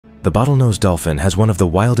The bottlenose dolphin has one of the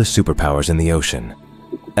wildest superpowers in the ocean: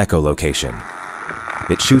 echolocation.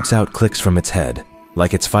 It shoots out clicks from its head,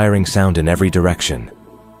 like it's firing sound in every direction.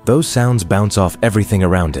 Those sounds bounce off everything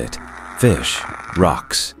around it: fish,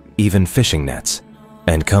 rocks, even fishing nets,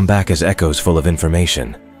 and come back as echoes full of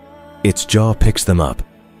information. Its jaw picks them up,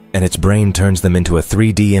 and its brain turns them into a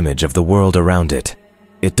 3D image of the world around it.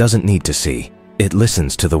 It doesn't need to see, it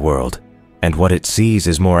listens to the world, and what it sees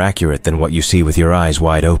is more accurate than what you see with your eyes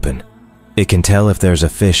wide open. It can tell if there's a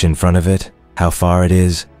fish in front of it, how far it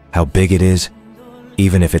is, how big it is,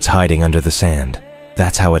 even if it's hiding under the sand.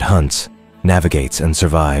 That's how it hunts, navigates, and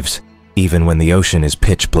survives, even when the ocean is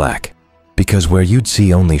pitch black. Because where you'd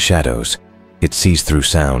see only shadows, it sees through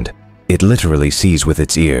sound. It literally sees with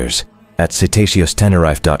its ears. At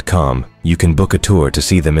cetaceoustenerife.com, you can book a tour to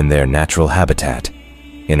see them in their natural habitat,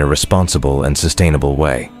 in a responsible and sustainable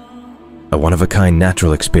way. A one-of-a-kind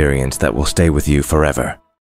natural experience that will stay with you forever.